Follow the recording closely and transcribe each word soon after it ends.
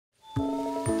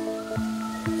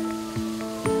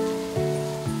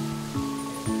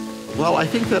Well, I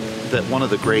think that one of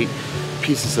the great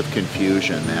pieces of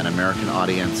confusion that American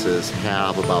audiences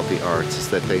have about the arts is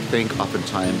that they think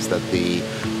oftentimes that the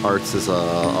arts is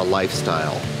a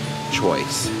lifestyle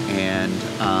choice, and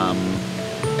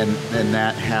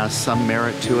that has some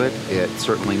merit to it. It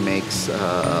certainly makes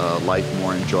life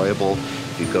more enjoyable.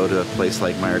 You go to a place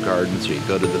like Meijer Gardens, or you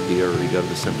go to the theater, or you go to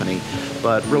the symphony.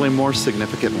 But really more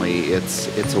significantly,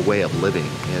 it's a way of living.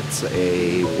 It's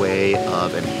a way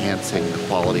of enhancing the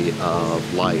quality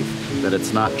of life. That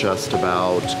it's not just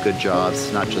about good jobs,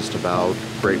 it's not just about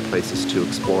great places to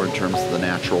explore in terms of the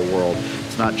natural world.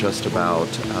 It's not just about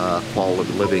quality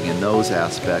of living in those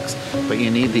aspects, but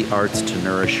you need the arts to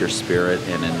nourish your spirit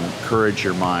and encourage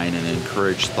your mind and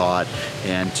encourage thought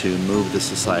and to move the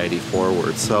society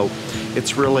forward. So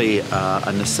it's really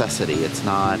a necessity. It's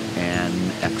not an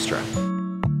extra.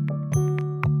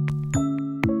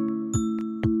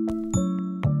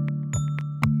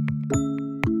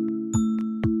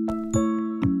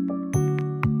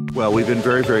 Well, we've been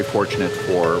very, very fortunate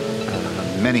for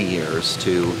many years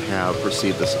to have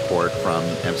received the support from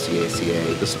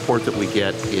MCACA. The support that we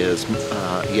get is,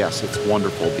 yes, it's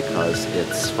wonderful because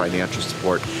it's financial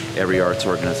support. Every arts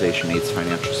organization needs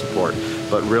financial support,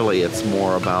 but really it's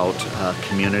more about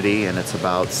community, and it's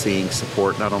about seeing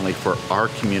support not only for our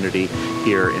community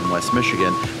here in West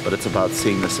Michigan, but it's about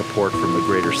seeing the support from the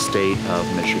greater state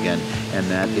of Michigan, and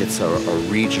that it's a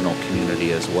regional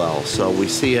community as well. So we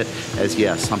see it as,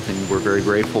 yes, something we're very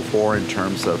grateful for in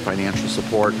terms of financial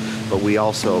support, but we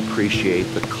also appreciate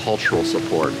the cultural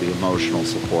support, the emotional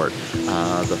support,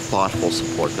 the thoughtful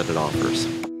support that it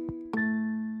offers.